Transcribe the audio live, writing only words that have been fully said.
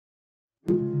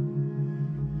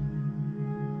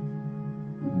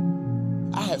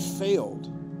have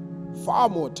failed far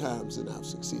more times than I've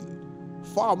succeeded,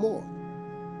 far more.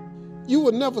 You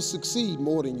will never succeed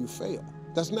more than you fail.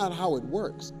 That's not how it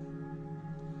works.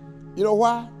 You know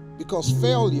why? Because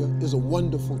failure is a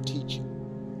wonderful teacher.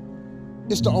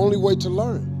 It's the only way to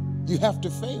learn. You have to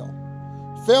fail.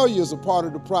 Failure is a part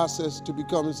of the process to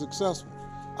becoming successful.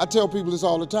 I tell people this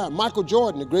all the time. Michael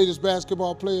Jordan, the greatest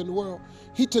basketball player in the world,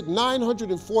 he took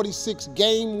 946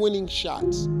 game-winning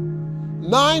shots.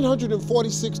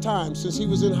 946 times since he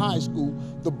was in high school,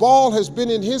 the ball has been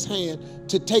in his hand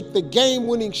to take the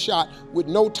game-winning shot with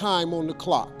no time on the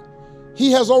clock.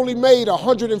 He has only made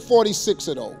 146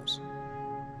 of those.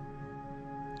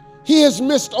 He has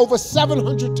missed over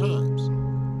 700 times,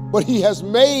 but he has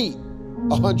made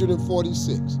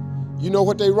 146. You know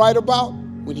what they write about?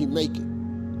 When you make it.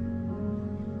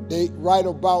 They write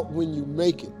about when you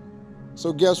make it.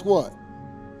 So guess what?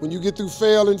 When you get through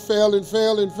failing,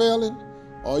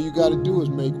 all you got to do is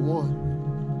make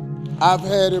one. I've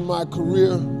had in my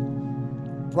career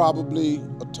probably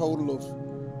a total of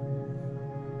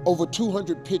over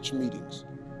 200 pitch meetings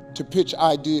to pitch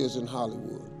ideas in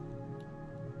Hollywood.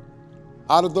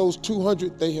 Out of those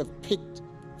 200, they have picked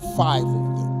 5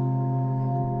 of them.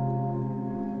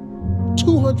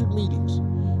 200 meetings,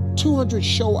 200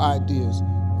 show ideas,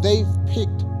 they've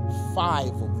picked 5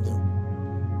 of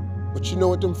them. But you know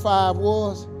what them 5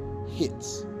 was?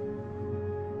 Hits.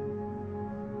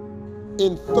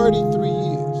 In 33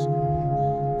 years,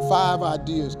 5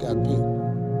 ideas got picked.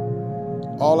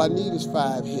 All I need is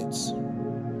 5 hits.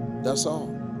 That's all.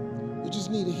 You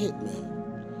just need a hit,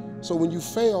 man. So when you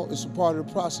fail, it's a part of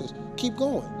the process. Keep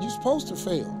going. You're supposed to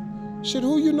fail. Shit,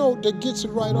 who you know that gets it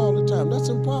right all the time? That's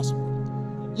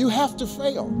impossible. You have to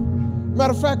fail.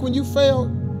 Matter of fact, when you fail,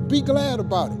 be glad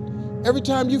about it. Every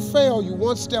time you fail, you're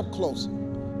one step closer.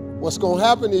 What's gonna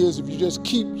happen is if you just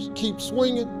keep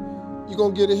swinging, you're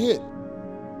gonna get a hit.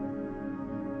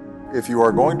 If you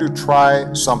are going to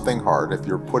try something hard, if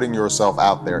you're putting yourself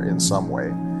out there in some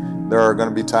way, there are going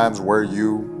to be times where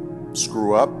you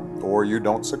screw up or you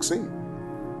don't succeed.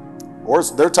 Or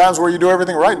there are times where you do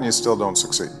everything right and you still don't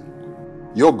succeed.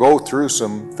 You'll go through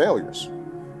some failures.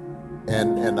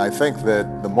 And I think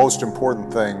that the most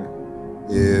important thing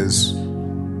is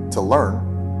to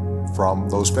learn from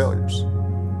those failures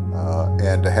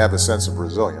and to have a sense of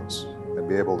resilience and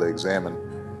be able to examine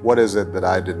what is it that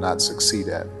I did not succeed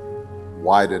at?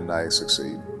 Why didn't I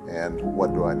succeed? And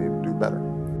what do I need to do better?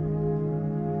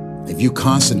 If you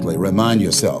constantly remind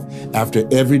yourself after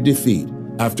every defeat,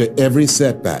 after every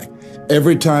setback,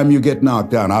 every time you get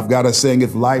knocked down, I've got a saying,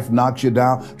 if life knocks you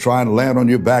down, try and land on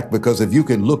your back, because if you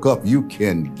can look up, you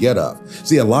can get up.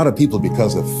 See, a lot of people,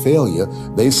 because of failure,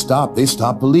 they stop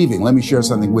believing. Let me share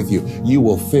something with you. You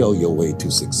will fail your way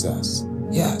to success.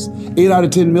 Yes, 8 out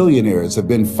of 10 millionaires have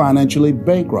been financially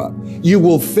bankrupt. You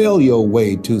will fail your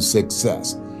way to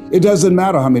success. It doesn't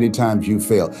matter how many times you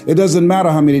fail. It doesn't matter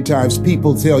how many times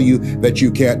people tell you that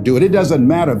you can't do it. It doesn't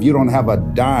matter if you don't have a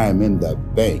dime in the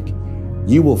bank.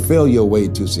 You will fail your way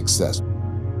to success.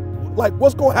 Like,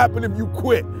 what's going to happen if you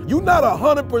quit? You're not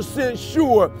 100%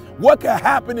 sure what can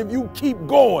happen if you keep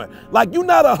going. Like, you're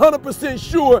not 100%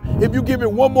 sure if you give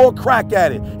it one more crack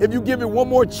at it, if you give it one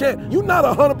more chance. You're not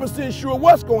 100% sure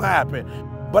what's going to happen.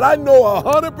 But I know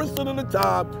 100% of the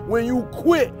time when you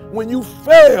quit, when you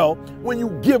fail, when you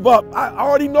give up, I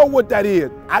already know what that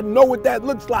is. I know what that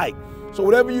looks like. So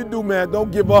whatever you do, man, don't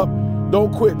give up,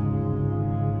 don't quit.